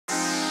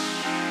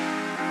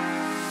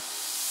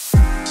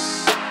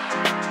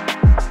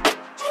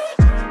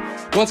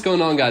What's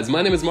going on, guys?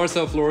 My name is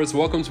Marcel Flores.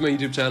 Welcome to my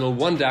YouTube channel,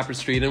 One Dapper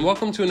Street, and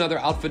welcome to another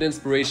outfit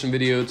inspiration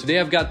video. Today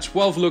I've got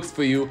 12 looks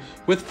for you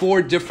with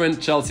 4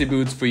 different Chelsea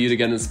boots for you to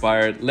get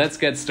inspired. Let's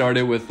get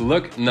started with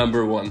look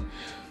number 1.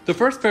 The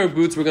first pair of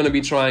boots we're going to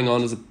be trying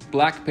on is a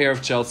black pair of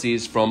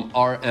Chelseas from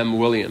R.M.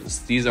 Williams.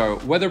 These are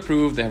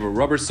weatherproof, they have a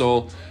rubber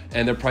sole,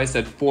 and they're priced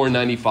at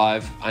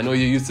 $4.95. I know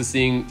you're used to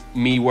seeing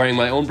me wearing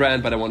my own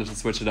brand, but I wanted to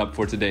switch it up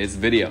for today's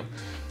video.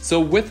 So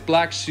with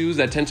black shoes,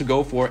 I tend to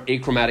go for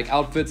achromatic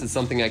outfits. It's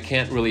something I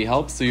can't really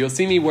help. So you'll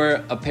see me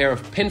wear a pair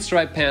of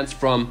pinstripe pants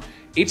from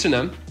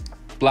H&M,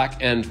 black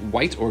and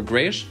white or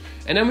grayish.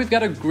 And then we've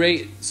got a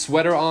gray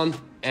sweater on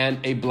and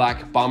a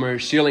black bomber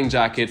shearling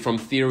jacket from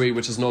Theory,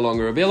 which is no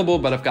longer available,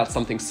 but I've got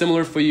something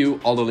similar for you.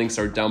 All the links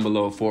are down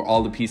below for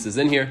all the pieces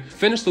in here.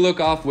 Finish the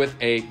look off with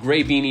a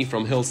gray beanie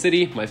from Hill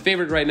City, my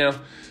favorite right now,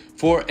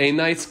 for a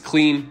nice,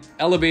 clean,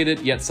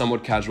 elevated, yet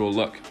somewhat casual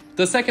look.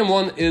 The second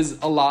one is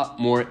a lot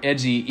more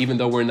edgy, even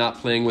though we're not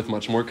playing with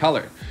much more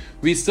color.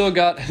 We still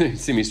got, you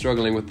see me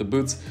struggling with the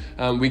boots.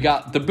 We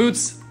got the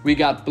boots, we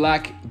got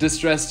black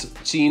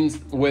distressed jeans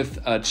with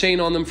a chain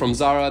on them from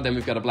Zara. Then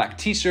we've got a black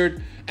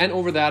t-shirt. And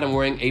over that, I'm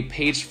wearing a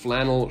page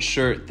flannel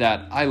shirt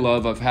that I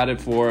love. I've had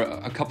it for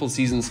a couple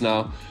seasons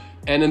now.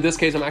 And in this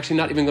case, I'm actually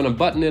not even gonna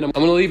button it. I'm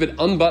gonna leave it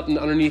unbuttoned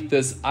underneath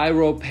this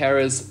Iro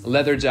Paris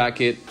leather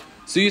jacket.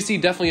 So you see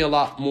definitely a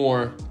lot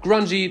more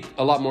grungy,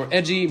 a lot more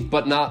edgy,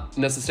 but not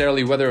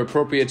necessarily weather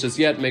appropriate just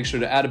yet. Make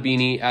sure to add a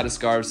beanie, add a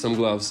scarf, some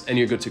gloves, and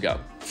you're good to go.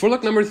 For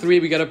look number 3,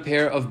 we got a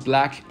pair of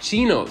black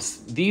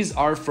chinos. These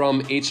are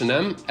from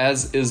H&M,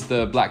 as is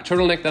the black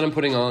turtleneck that I'm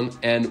putting on.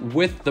 And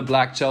with the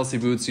black Chelsea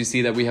boots, you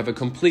see that we have a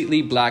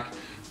completely black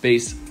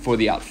base for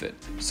the outfit.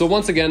 So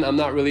once again, I'm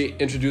not really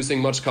introducing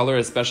much color,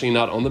 especially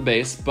not on the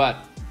base,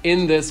 but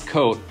in this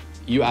coat,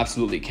 you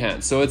absolutely can.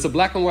 So it's a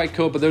black and white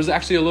coat, but there's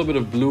actually a little bit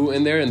of blue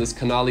in there in this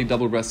canali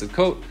double-breasted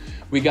coat.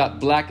 We got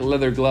black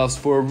leather gloves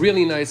for a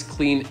really nice,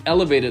 clean,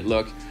 elevated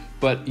look,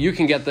 but you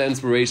can get the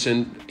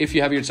inspiration. If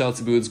you have your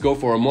Chelsea boots, go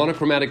for a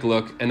monochromatic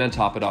look and then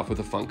top it off with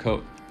a fun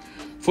coat.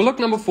 For look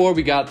number 4,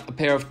 we got a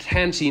pair of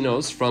tan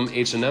chinos from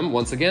H&M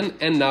once again,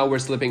 and now we're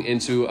slipping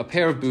into a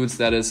pair of boots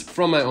that is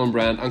from my own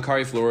brand,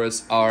 Ancari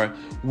Flores, our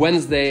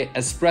Wednesday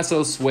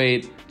Espresso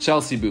Suede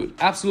Chelsea boot.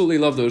 Absolutely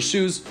love those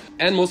shoes,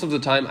 and most of the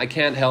time I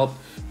can't help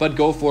but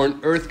go for an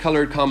earth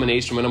colored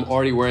combination when I'm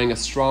already wearing a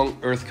strong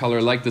earth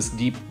color like this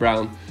deep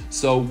brown.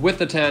 So with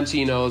the tan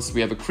chinos, we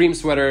have a cream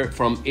sweater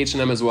from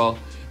H&M as well.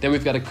 Then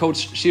we've got a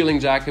Coach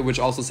shearling jacket, which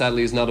also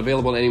sadly is not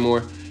available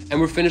anymore. And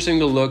we're finishing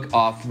the look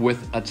off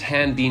with a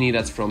tan beanie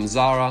that's from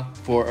Zara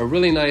for a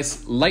really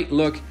nice light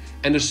look,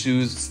 and the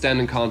shoes stand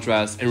in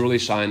contrast and really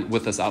shine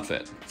with this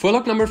outfit. For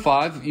look number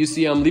 5, you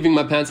see I'm leaving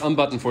my pants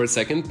unbuttoned for a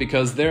second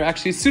because they're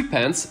actually suit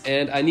pants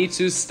and I need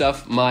to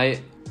stuff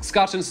my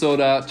Scotch and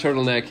soda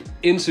turtleneck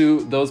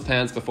into those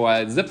pants before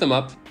I zip them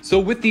up. So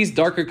with these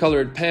darker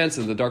colored pants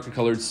and the darker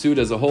colored suit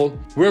as a whole,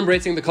 we're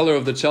embracing the color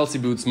of the Chelsea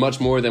boots much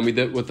more than we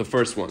did with the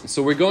first one.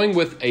 So we're going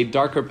with a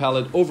darker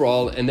palette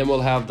overall, and then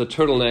we'll have the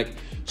turtleneck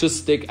just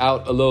stick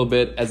out a little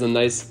bit as a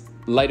nice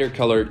lighter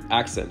colored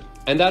accent.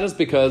 And that is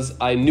because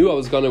I knew I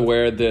was gonna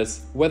wear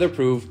this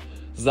weatherproof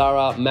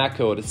Zara MAC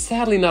coat. It's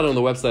sadly not on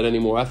the website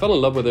anymore. I fell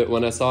in love with it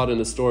when I saw it in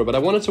the store, but I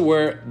wanted to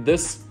wear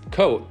this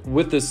coat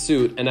with this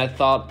suit, and I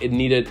thought it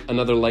needed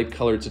another light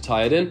color to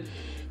tie it in.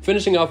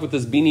 Finishing off with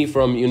this beanie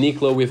from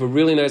Uniqlo, we have a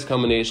really nice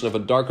combination of a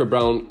darker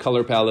brown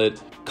color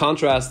palette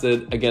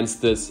contrasted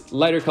against this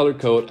lighter colored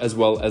coat as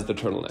well as the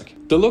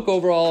turtleneck. The look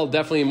overall,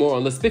 definitely more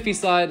on the spiffy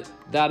side.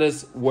 That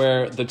is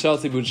where the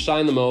Chelsea boots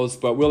shine the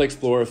most, but we'll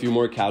explore a few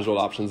more casual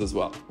options as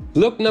well.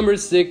 Look number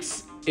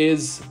 6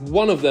 is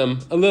one of them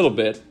a little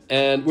bit,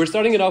 and we're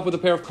starting it off with a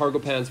pair of cargo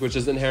pants, which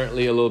is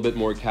inherently a little bit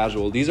more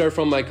casual. These are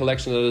from my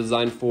collection that I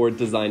designed for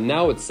Design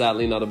Now. It's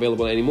sadly not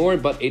available anymore,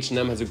 but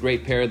H&M has a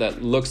great pair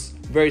that looks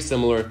very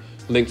similar,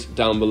 linked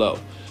down below.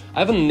 I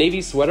have a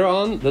navy sweater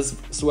on. This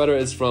sweater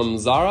is from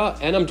Zara,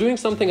 and I'm doing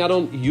something I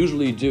don't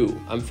usually do.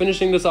 I'm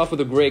finishing this off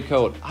with a gray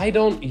coat. I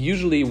don't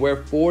usually wear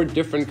 4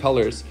 different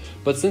colors,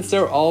 but since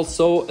they're all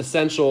so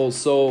essential,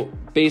 so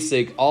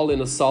basic, all in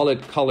a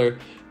solid color,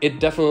 it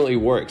definitely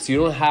works. You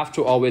don't have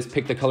to always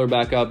pick the color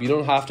back up. You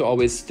don't have to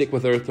always stick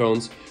with earth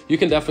tones. You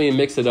can definitely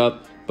mix it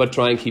up, but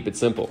try and keep it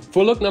simple.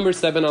 For look number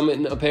 7, I'm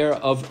in a pair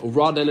of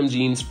raw denim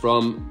jeans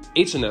from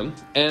H&M,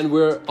 and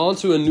we're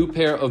onto a new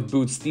pair of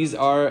boots. These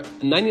are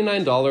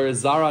 $99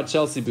 Zara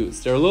Chelsea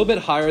boots. They're a little bit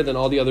higher than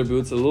all the other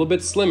boots, a little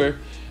bit slimmer,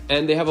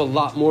 and they have a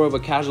lot more of a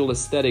casual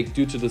aesthetic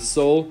due to the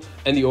sole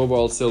and the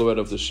overall silhouette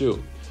of the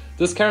shoe.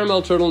 This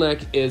caramel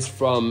turtleneck is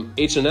from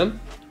H&M,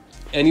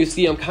 and you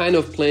see I'm kind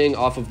of playing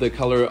off of the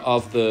color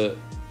of the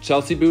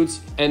Chelsea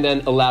boots and then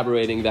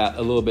elaborating that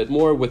a little bit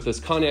more with this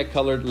cognac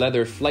colored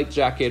leather flight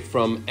jacket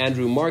from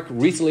Andrew Mark.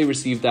 Recently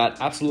received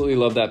that, absolutely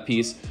love that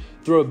piece.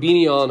 Throw a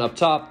beanie on up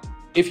top.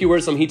 If you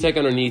wear some heat tech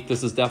underneath,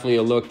 this is definitely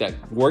a look that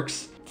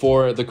works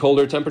for the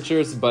colder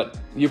temperatures, but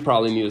you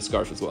probably need a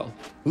scarf as well.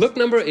 Look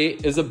number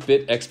 8 is a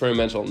bit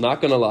experimental,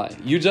 not gonna lie.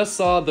 You just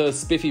saw the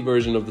spiffy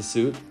version of the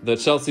suit, the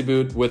Chelsea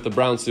boot with the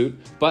brown suit,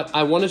 but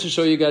I wanted to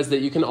show you guys that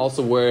you can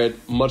also wear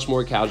it much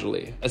more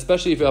casually,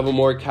 especially if you have a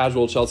more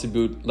casual Chelsea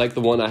boot like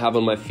the one I have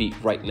on my feet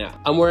right now.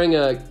 I'm wearing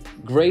a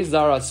gray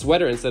Zara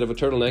sweater instead of a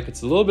turtleneck.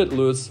 It's a little bit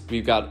loose.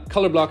 We've got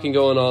color blocking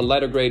going on,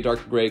 lighter gray,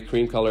 darker gray,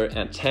 cream color,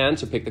 and tan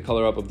to pick the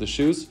color up of the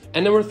shoes.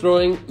 And then we're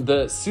throwing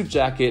the suit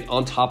jacket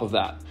on top of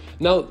that.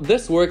 Now,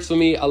 this works for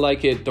me, I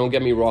like it, don't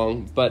get me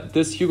wrong, but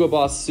this Hugo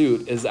Boss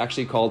suit is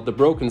actually called the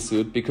broken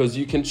suit because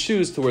you can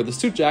choose to wear the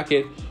suit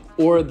jacket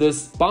or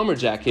this bomber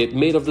jacket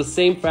made of the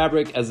same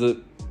fabric as the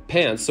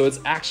pants, so it's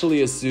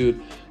actually a suit.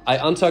 I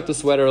untucked the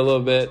sweater a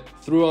little bit,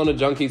 threw on a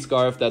junky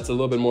scarf that's a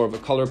little bit more of a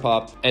color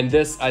pop, and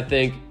this, I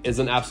think, is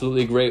an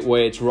absolutely great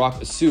way to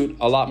rock a suit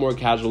a lot more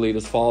casually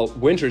this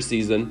fall-winter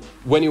season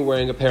when you're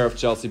wearing a pair of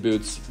Chelsea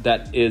boots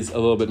that is a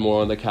little bit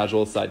more on the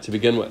casual side to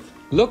begin with.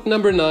 Look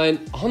number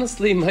 9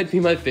 honestly might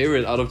be my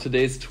favorite out of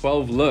today's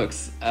 12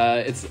 looks.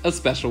 It's a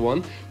special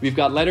one. We've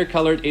got lighter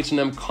colored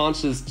H&M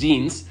Conscious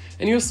jeans,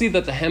 and you'll see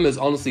that the hem is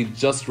honestly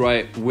just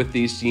right with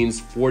these jeans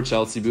for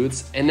Chelsea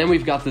boots. And then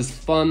we've got this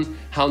fun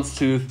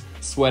houndstooth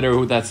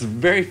sweater that's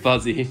very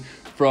fuzzy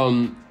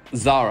from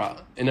Zara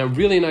in a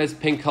really nice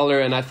pink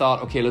color, and I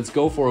thought, okay, let's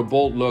go for a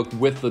bold look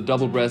with the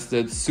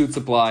double-breasted suit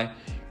supply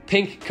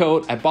pink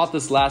coat. I bought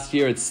this last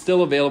year. It's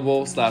still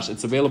available,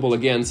 it's available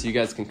again, so you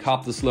guys can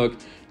cop this look.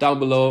 Down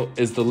below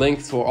is the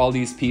links for all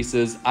these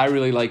pieces. I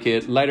really like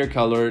it. Lighter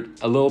colored,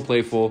 a little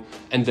playful,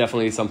 and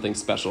definitely something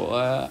special.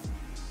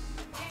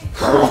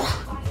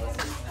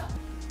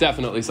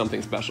 Definitely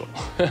something special.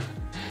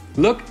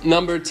 Look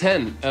number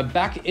 10,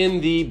 back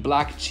in the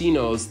black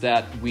chinos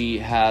that we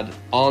had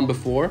on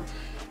before.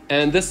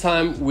 And this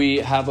time we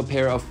have a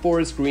pair of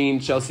forest green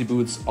Chelsea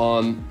boots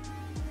on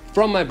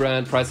from my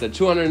brand, priced at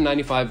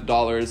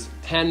 $295,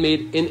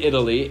 handmade in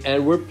Italy.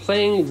 And we're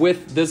playing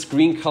with this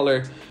green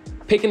color,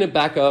 picking it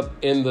back up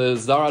in the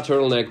Zara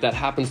turtleneck that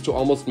happens to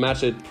almost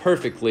match it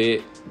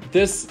perfectly.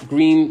 This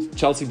green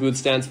Chelsea boot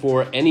stands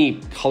for any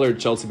colored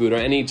Chelsea boot or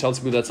any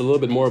Chelsea boot that's a little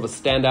bit more of a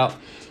standout.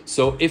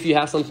 So if you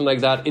have something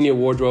like that in your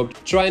wardrobe,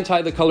 try and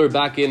tie the color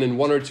back in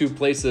one or two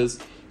places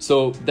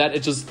so that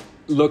it just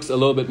looks a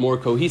little bit more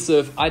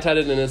cohesive. I tied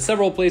it in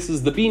several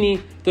places, the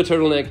beanie, the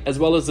turtleneck, as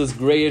well as this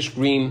grayish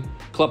green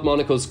Club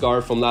Monaco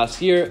scarf from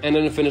last year, and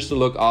then I finished the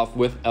look off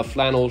with a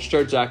flannel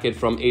shirt jacket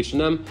from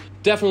H&M.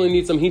 Definitely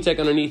need some heat tech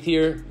underneath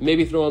here,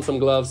 maybe throw on some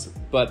gloves,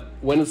 but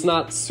when it's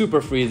not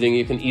super freezing,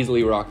 you can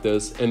easily rock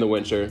this in the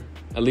winter,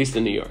 at least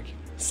in New York.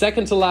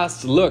 Second to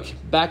last look,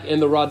 back in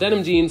the raw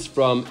denim jeans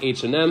from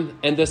H&M,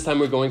 and this time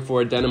we're going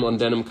for a denim on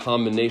denim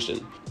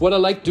combination. What I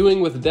like doing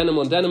with denim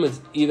on denim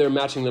is either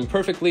matching them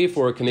perfectly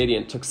for a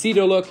Canadian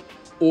tuxedo look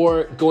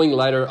or going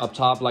lighter up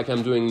top like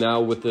I'm doing now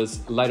with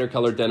this lighter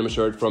colored denim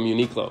shirt from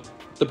Uniqlo.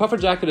 The puffer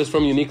jacket is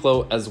from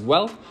Uniqlo as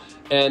well,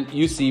 and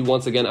you see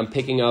once again I'm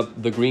picking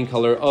up the green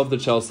color of the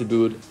Chelsea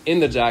boot in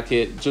the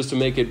jacket just to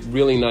make it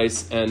really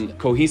nice and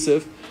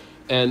cohesive.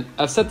 And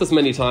I've said this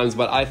many times,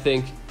 but I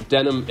think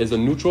denim is a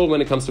neutral when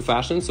it comes to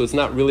fashion, so it's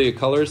not really a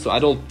color, so I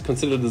don't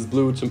consider this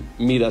blue. To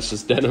me, that's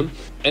just denim.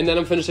 And then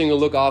I'm finishing the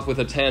look off with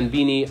a tan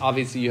beanie.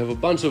 Obviously, you have a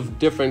bunch of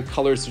different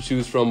colors to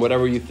choose from,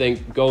 whatever you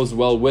think goes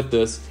well with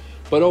this.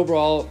 But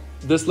overall,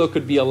 this look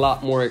could be a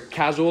lot more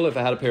casual if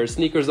I had a pair of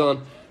sneakers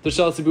on. The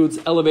Chelsea boots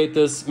elevate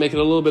this, make it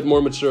a little bit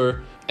more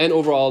mature, and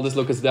overall, this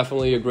look is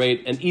definitely a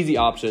great and easy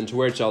option to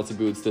wear Chelsea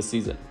boots this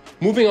season.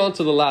 Moving on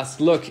to the last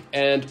look,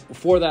 and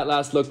for that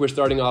last look, we're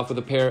starting off with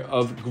a pair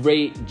of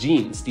gray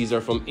jeans. These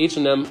are from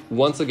H&M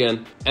once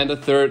again, and a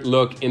third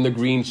look in the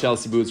green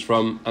Chelsea boots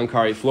from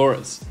Ancari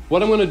Flores.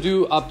 What I'm gonna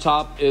do up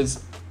top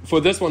is, for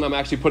this one, I'm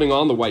actually putting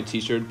on the white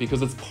t-shirt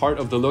because it's part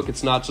of the look.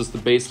 It's not just the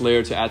base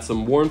layer to add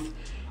some warmth.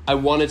 I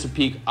wanted to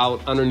peek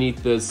out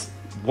underneath this,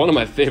 one of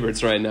my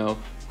favorites right now,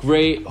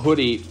 gray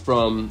hoodie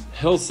from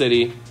Hill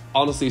City.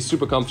 Honestly,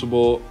 super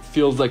comfortable,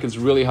 feels like it's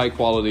really high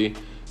quality.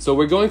 So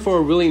we're going for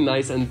a really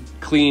nice and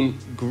clean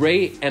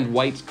gray and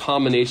white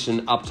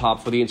combination up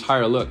top for the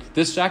entire look.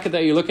 This jacket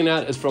that you're looking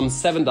at is from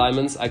 7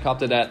 Diamonds. I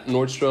copped it at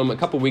Nordstrom a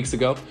couple weeks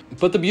ago.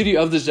 But the beauty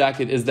of this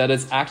jacket is that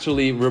it's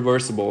actually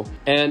reversible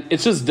and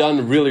it's just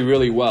done really,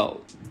 really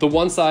well. The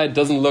one side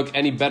doesn't look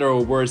any better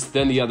or worse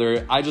than the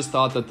other. I just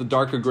thought that the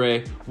darker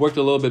gray worked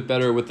a little bit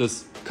better with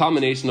this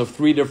combination of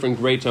 3 different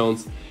gray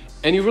tones.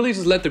 And you really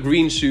just let the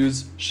green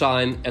shoes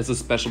shine as a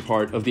special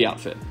part of the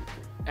outfit.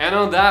 And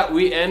on that,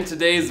 we end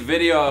today's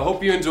video. I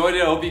hope you enjoyed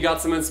it. I hope you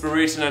got some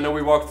inspiration. I know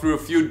we walked through a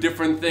few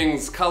different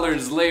things,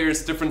 colors,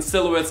 layers, different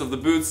silhouettes of the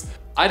boots.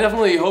 I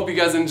definitely hope you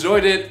guys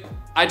enjoyed it.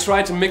 I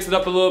tried to mix it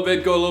up a little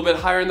bit, go a little bit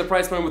higher in the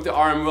price point with the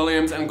RM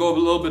Williams and go a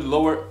little bit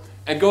lower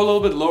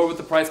with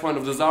the price point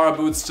of the Zara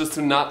boots, just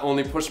to not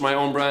only push my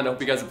own brand. I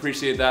hope you guys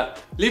appreciate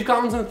that. Leave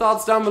comments and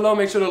thoughts down below.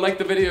 Make sure to like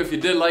the video if you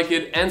did like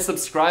it, and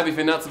subscribe if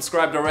you're not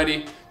subscribed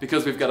already,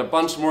 because we've got a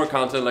bunch more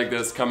content like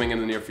this coming in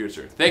the near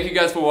future. Thank you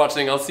guys for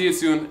watching. I'll see you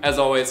soon. As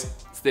always,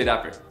 stay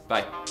dapper.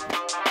 Bye.